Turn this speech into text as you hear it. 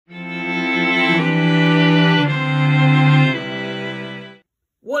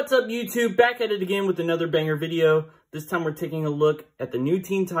What's up, YouTube? Back at it again with another banger video. This time we're taking a look at the new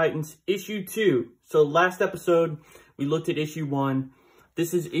Teen Titans issue 2. So last episode we looked at issue 1.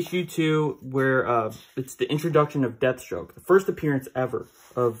 This is issue 2 where it's the introduction of Deathstroke, the first appearance ever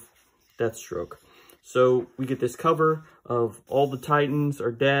of Deathstroke. So we get this cover of all the Titans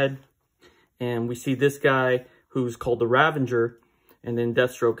are dead, and we see this guy who's called the Ravager, and then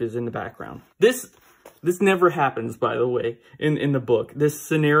Deathstroke is in the background. This never happens, by the way, in the book. This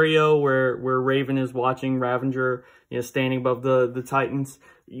scenario where Raven is watching Ravager, standing above the Titans.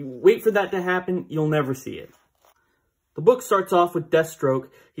 You wait for that to happen, you'll never see it. The book starts off with Deathstroke.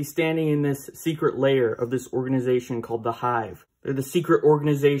 He's standing in this secret lair of this organization called the Hive. They're the secret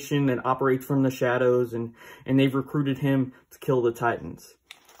organization that operates from the shadows, and they've recruited him to kill the Titans.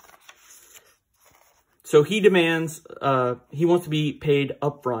 So he demands, he wants to be paid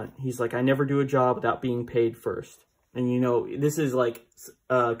upfront. He's like, I never do a job without being paid first. And this is like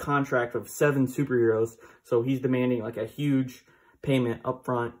a contract of 7 superheroes. So he's demanding like a huge payment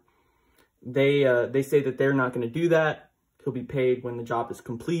upfront. They say that they're not going to do that. He'll be paid when the job is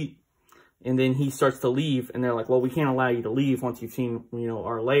complete. And then he starts to leave, and they're like, well, we can't allow you to leave once you've seen,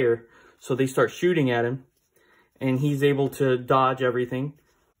 our lair. So they start shooting at him, and he's able to dodge everything.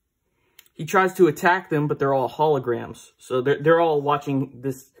 He tries to attack them, but they're all holograms. So they're all watching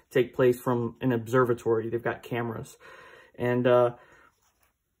this take place from an observatory. They've got cameras. And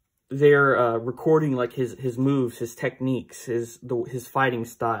they're recording like his moves, his techniques, his fighting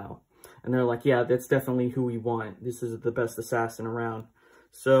style. And they're like, yeah, that's definitely who we want. This is the best assassin around.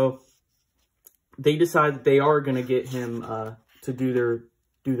 So they decide that they are going to get him to do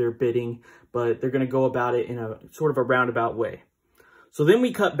their bidding, but they're going to go about it in a sort of a roundabout way. So then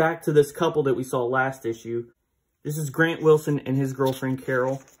we cut back to this couple that we saw last issue. This is Grant Wilson and his girlfriend,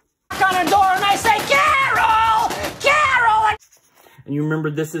 Carol. Knock on a door and I say, Carol! Carol! And you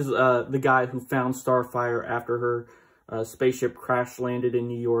remember this is the guy who found Starfire after her spaceship crash landed in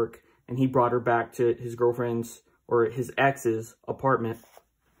New York. And he brought her back to his girlfriend's, or his ex's, apartment.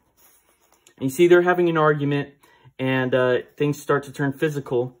 And you see they're having an argument, and things start to turn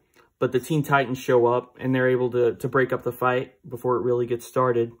physical. But the Teen Titans show up, and they're able to break up the fight before it really gets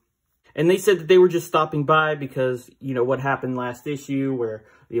started. And they said that they were just stopping by because, what happened last issue where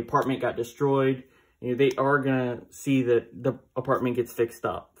the apartment got destroyed. They are going to see that the apartment gets fixed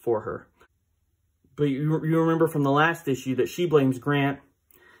up for her. But you remember from the last issue that she blames Grant,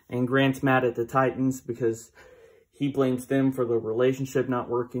 and Grant's mad at the Titans because he blames them for the relationship not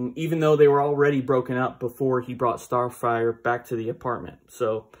working, even though they were already broken up before he brought Starfire back to the apartment.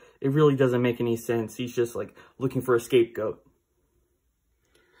 So it really doesn't make any sense. He's just like looking for a scapegoat.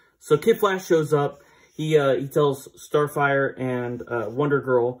 So Kid Flash shows up. He tells Starfire and Wonder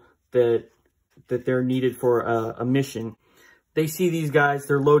Girl that they're needed for a mission. They see these guys.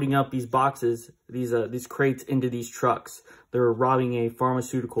 They're loading up these boxes, these crates into these trucks. They're robbing a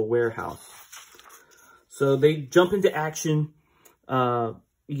pharmaceutical warehouse. So they jump into action.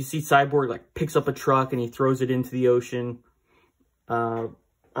 You see Cyborg like picks up a truck and he throws it into the ocean.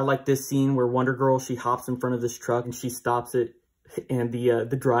 I like this scene where Wonder Girl, she hops in front of this truck and she stops it, and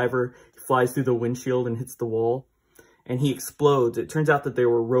the driver flies through the windshield and hits the wall, and he explodes. It turns out that they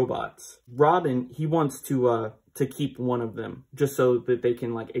were robots. Robin, he wants to keep one of them just so that they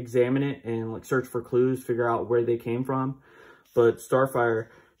can like examine it and like search for clues, figure out where they came from. But Starfire,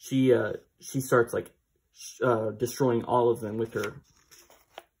 she starts like destroying all of them with her,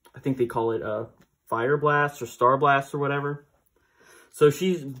 I think they call it Fire Blast or Star Blast or whatever. So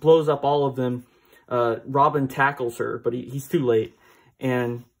she blows up all of them. Robin tackles her, but he's too late.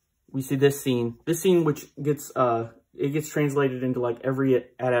 And we see this scene which gets it gets translated into like every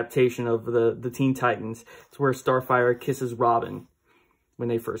adaptation of the Teen Titans. It's where Starfire kisses Robin when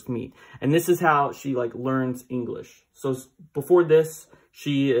they first meet. And this is how she like learns English. So before this,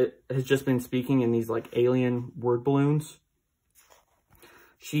 she has just been speaking in these like alien word balloons.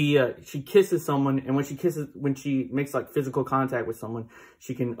 She kisses someone, and when she makes like physical contact with someone,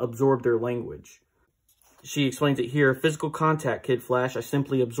 she can absorb their language. She explains it here: physical contact, Kid Flash. I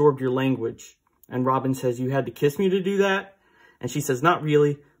simply absorbed your language. And Robin says, you had to kiss me to do that? And she says, not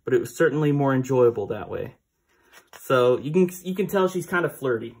really, but it was certainly more enjoyable that way. So you can tell she's kind of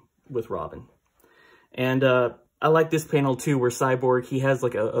flirty with Robin. And I like this panel too, where Cyborg, he has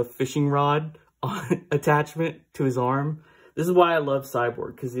like a fishing rod attachment to his arm. This is why I love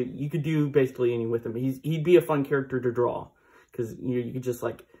Cyborg, because you could do basically anything with him. He'd be a fun character to draw, because you could just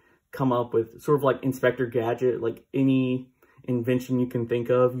like come up with sort of like Inspector Gadget, like any invention you can think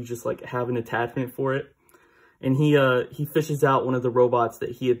of, you just like have an attachment for it. And he fishes out one of the robots that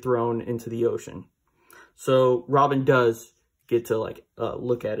he had thrown into the ocean. So Robin does get to like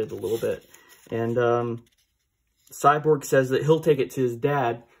look at it a little bit. And Cyborg says that he'll take it to his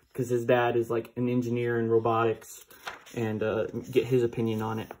dad because his dad is like an engineer in robotics, and get his opinion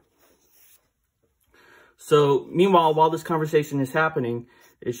on it. So meanwhile, while this conversation is happening,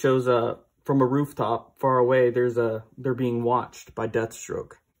 it shows from a rooftop far away, they're being watched by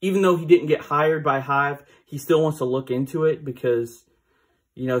Deathstroke. Even though he didn't get hired by Hive, he still wants to look into it because,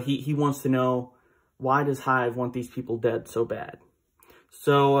 you know, he wants to know, why does Hive want these people dead so bad?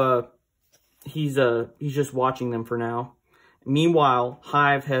 So he's just watching them for now. Meanwhile,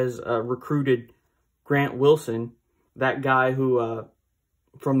 Hive has recruited Grant Wilson, that guy who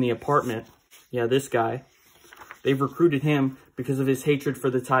from the apartment. Yeah, this guy. They've recruited him because of his hatred for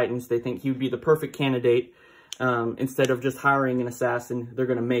the Titans. They think he would be the perfect candidate. Instead of just hiring an assassin, they're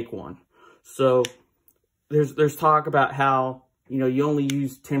going to make one. So there's talk about how, you know, you only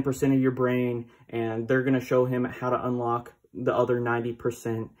use 10% of your brain, and they're going to show him how to unlock the other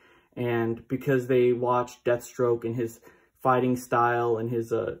 90%. And because they watch Deathstroke and his fighting style and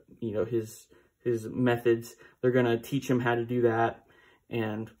his, you know, his methods, they're going to teach him how to do that.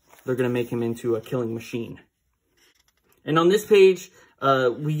 And they're going to make him into a killing machine. And on this page,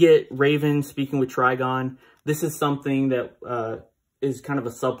 we get Raven speaking with Trigon. This is something that is kind of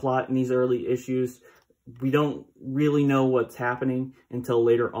a subplot in these early issues. We don't really know what's happening until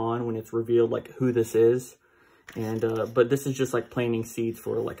later on when it's revealed like who this is. And but this is just like planting seeds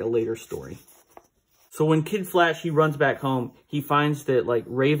for like a later story. So when Kid Flash, he runs back home, he finds that like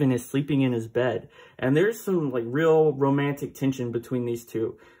Raven is sleeping in his bed. And there's some like real romantic tension between these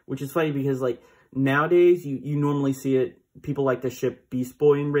two, which is funny because like nowadays you normally see it, people like to ship Beast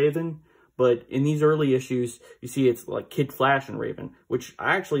Boy and Raven, but in these early issues you see it's like Kid Flash and Raven, which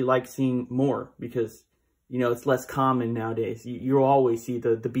I actually like seeing more because, you know, it's less common nowadays. You always see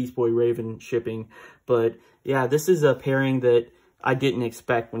the Beast Boy Raven shipping, but yeah, this is a pairing that I didn't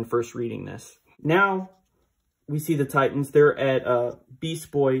expect when first reading this. Now we see the Titans. They're at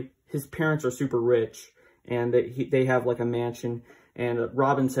Beast Boy. His parents are super rich, and they have like a mansion. And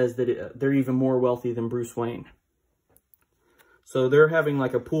Robin says that they're even more wealthy than Bruce Wayne. So they're having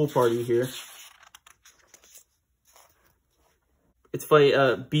like a pool party here. It's funny,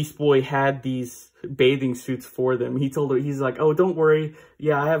 Beast Boy had these bathing suits for them. He told her, he's like, oh, don't worry.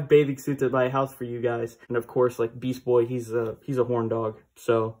 Yeah, I have bathing suits at my house for you guys. And of course, like Beast Boy, he's a horn dog.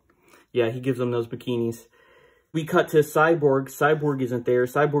 So yeah, he gives them those bikinis. We cut to Cyborg. Cyborg isn't there.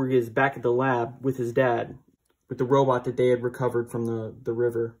 Cyborg is back at the lab with his dad, with the robot that they had recovered from the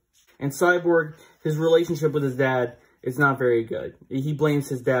river. And Cyborg, his relationship with his dad is not very good. He blames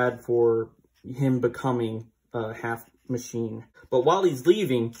his dad for him becoming half machine. But while he's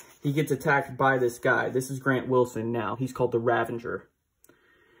leaving, he gets attacked by this guy. This is Grant Wilson now. He's called the Ravenger.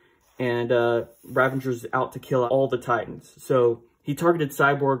 And Ravenger's out to kill all the Titans. So he targeted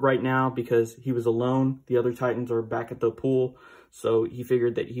Cyborg right now because he was alone. The other Titans are back at the pool. So he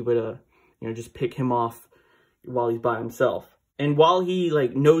figured that he would, you know, just pick him off while he's by himself. And while he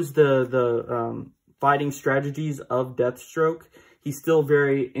like knows the fighting strategies of Deathstroke, he's still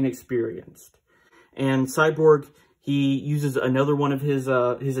very inexperienced. And Cyborg, he uses another one of his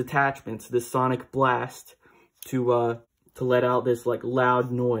attachments, this sonic blast, to let out this like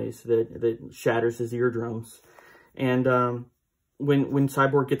loud noise that shatters his eardrums. And when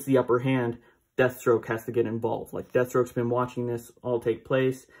Cyborg gets the upper hand, Deathstroke has to get involved. Like Deathstroke's been watching this all take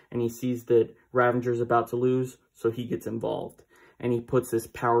place, and he sees that Ravenger's about to lose, so he gets involved. And he puts this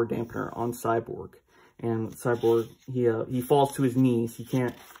power dampener on Cyborg. And Cyborg, he falls to his knees.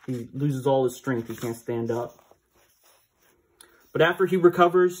 He loses all his strength. He can't stand up. But after he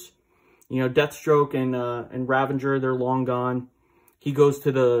recovers, you know, Deathstroke and Ravenger, they're long gone. He goes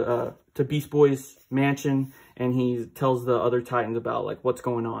to to Beast Boy's mansion, and he tells the other Titans about like what's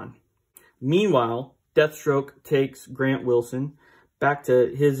going on. Meanwhile, Deathstroke takes Grant Wilson back to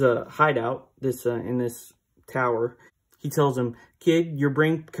his hideout in this tower. He tells him, "Kid, your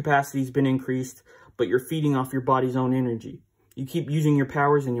brain capacity's been increased, but you're feeding off your body's own energy. You keep using your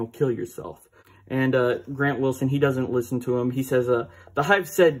powers and you'll kill yourself." And Grant Wilson, he doesn't listen to him. He says, "The Hive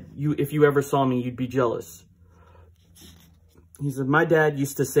said if you ever saw me, you'd be jealous." He said, "My dad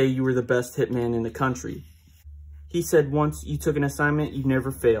used to say you were the best hitman in the country. He said once you took an assignment, you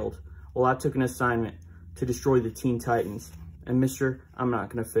never failed. Well, I took an assignment to destroy the Teen Titans. And mister, I'm not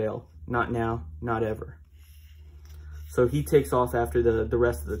going to fail. Not now, not ever." So he takes off after the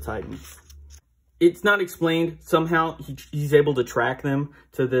rest of the Titans. It's not explained. Somehow he's able to track them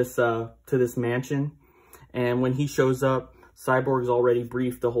to this mansion. And when he shows up, Cyborg's already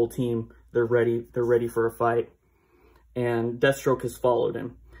briefed the whole team. They're ready for a fight. And Deathstroke has followed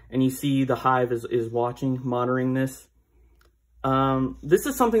him. And you see the Hive is watching, monitoring this. This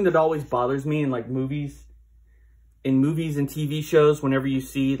is something that always bothers me in like movies and TV shows. Whenever you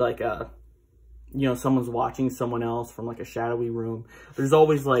see like you know, someone's watching someone else from like a shadowy room, there's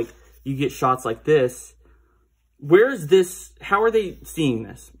always like, you get shots like this. Where is this? How are they seeing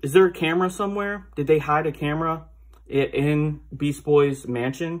this? Is there a camera somewhere? Did they hide a camera in Beast Boy's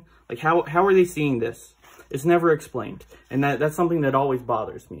mansion? Like how are they seeing this? It's never explained. And that's something that always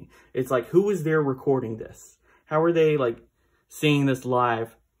bothers me. It's like, who is there recording this? How are they like seeing this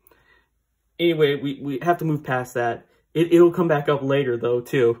live? Anyway, we have to move past that. It'll come back up later though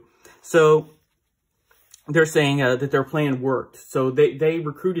too. So they're saying that their plan worked. So they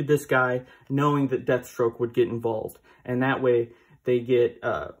recruited this guy knowing that Deathstroke would get involved. And that way they get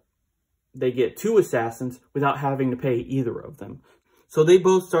 2 assassins without having to pay either of them. So they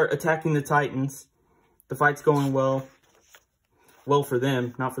both start attacking the Titans. The fight's going well for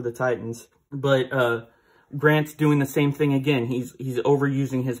them, not for the Titans. But Grant's doing the same thing again. He's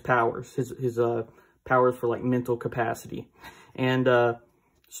overusing his powers, his powers for like mental capacity. And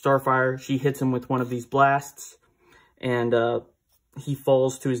Starfire, she hits him with one of these blasts, and he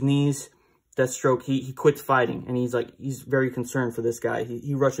falls to his knees. Deathstroke, he quits fighting, and he's very concerned for this guy.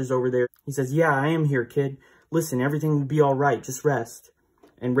 He rushes over there. He says, "Yeah, I am here, kid. Listen, everything will be all right. Just rest."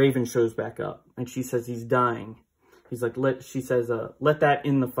 And Raven shows back up, and she says he's dying. He's like, she says, let that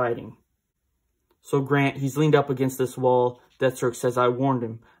end the fighting. So Grant, he's leaned up against this wall. Deathstroke says, "I warned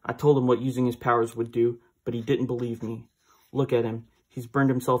him. I told him what using his powers would do, but he didn't believe me. Look at him. He's burned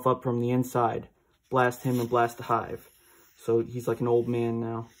himself up from the inside. Blast him and blast the hive." So he's like an old man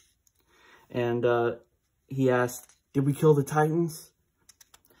now. And he asked, "Did we kill the Titans?"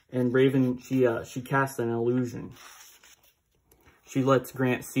 And Raven, she casts an illusion. She lets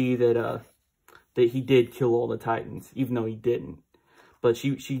Grant see that he did kill all the Titans, even though he didn't. But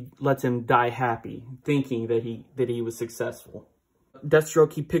she lets him die happy, thinking that he was successful.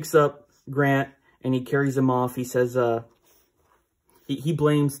 Deathstroke, he picks up Grant and he carries him off. He says he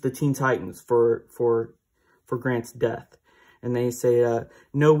blames the Teen Titans for Grant's death. And they say,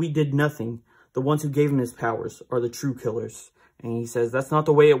 "No, we did nothing. The ones who gave him his powers are the true killers." And he says, "That's not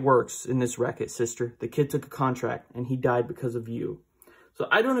the way it works in this racket, sister. The kid took a contract, and he died because of you." So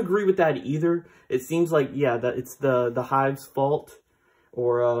I don't agree with that either. It seems like, yeah, that it's the Hive's fault,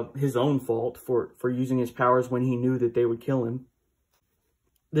 or his own fault for using his powers when he knew that they would kill him.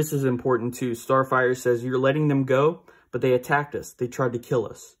 This is important too. Starfire says, "You're letting them go, but they attacked us. They tried to kill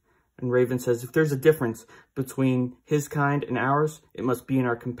us." And Raven says, "If there's a difference between his kind and ours, it must be in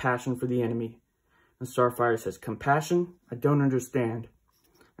our compassion for the enemy." And Starfire says, "Compassion? I don't understand."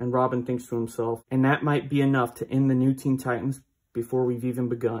 And Robin thinks to himself, "And that might be enough to end the new Teen Titans before we've even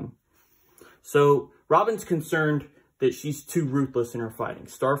begun." So Robin's concerned that she's too ruthless in her fighting.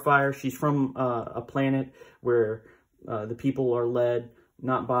 Starfire, she's from a planet where the people are led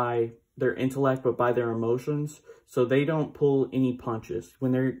not by their intellect, but by their emotions. So they don't pull any punches.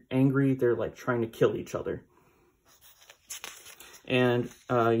 When they're angry, they're like trying to kill each other. And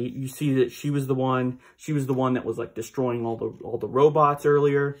you see that she was the one that was like destroying all the robots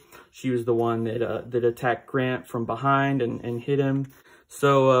earlier. She was the one that attacked Grant from behind and hit him.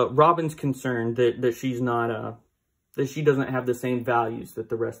 So Robin's concerned that she's not that she doesn't have the same values that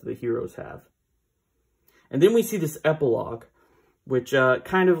the rest of the heroes have. And then we see this epilogue, which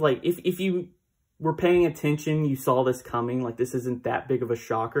kind of like, if you were paying attention, you saw this coming. Like, this isn't that big of a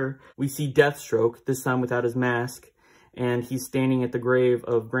shocker. We see Deathstroke, this time without his mask, and he's standing at the grave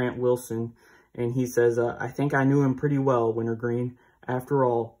of Grant Wilson, and he says, "I think I knew him pretty well, Wintergreen. After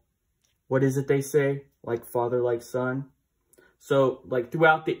all, what is it they say? Like father, like son." So, like,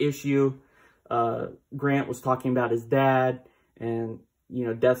 throughout the issue, Grant was talking about his dad, and, you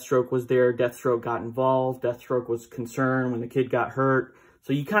know, Deathstroke was there. Deathstroke got involved. Deathstroke was concerned when the kid got hurt.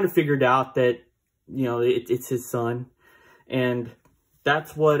 So you kind of figured out that, you know, it's his son. And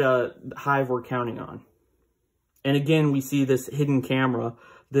that's what Hive were counting on. And again, we see this hidden camera.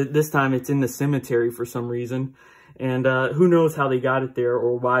 This time it's in the cemetery for some reason. And who knows how they got it there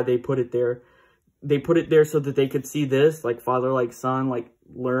or why they put it there. They put it there so that they could see this, like father, like son, like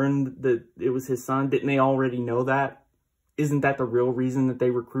learn that it was his son. Didn't they already know that? Isn't that the real reason that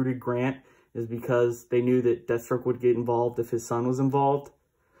they recruited Grant? Is because they knew that Deathstroke would get involved if his son was involved?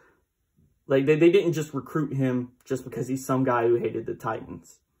 Like, they didn't just recruit him just because he's some guy who hated the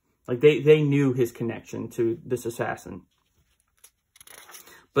Titans. Like, they knew his connection to this assassin.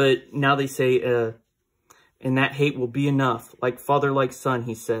 But now they say, and that hate will be enough. Like father, like son,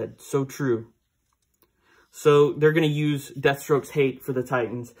 he said. So true. So they're going to use Deathstroke's hate for the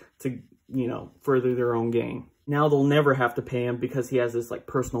Titans to, you know, further their own gain. Now they'll never have to pay him because he has this, like,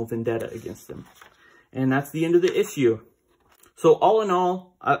 personal vendetta against them. And that's the end of the issue. So all in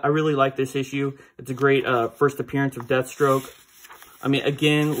all, I really like this issue. It's a great first appearance of Deathstroke. I mean,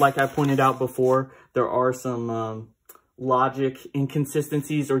 again, like I pointed out before, there are some logic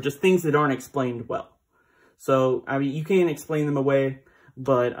inconsistencies or just things that aren't explained well. So, I mean, you can explain them away,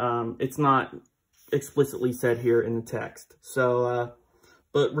 but it's not explicitly said here in the text. So,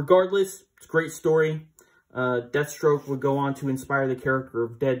 but regardless, it's a great story. Deathstroke would go on to inspire the character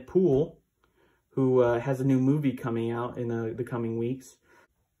of Deadpool, who has a new movie coming out in the coming weeks.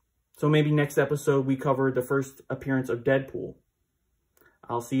 So maybe next episode we cover the first appearance of Deadpool.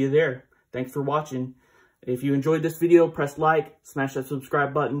 I'll see you there. Thanks for watching. If you enjoyed this video, press like, smash that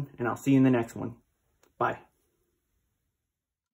subscribe button, and I'll see you in the next one. Bye.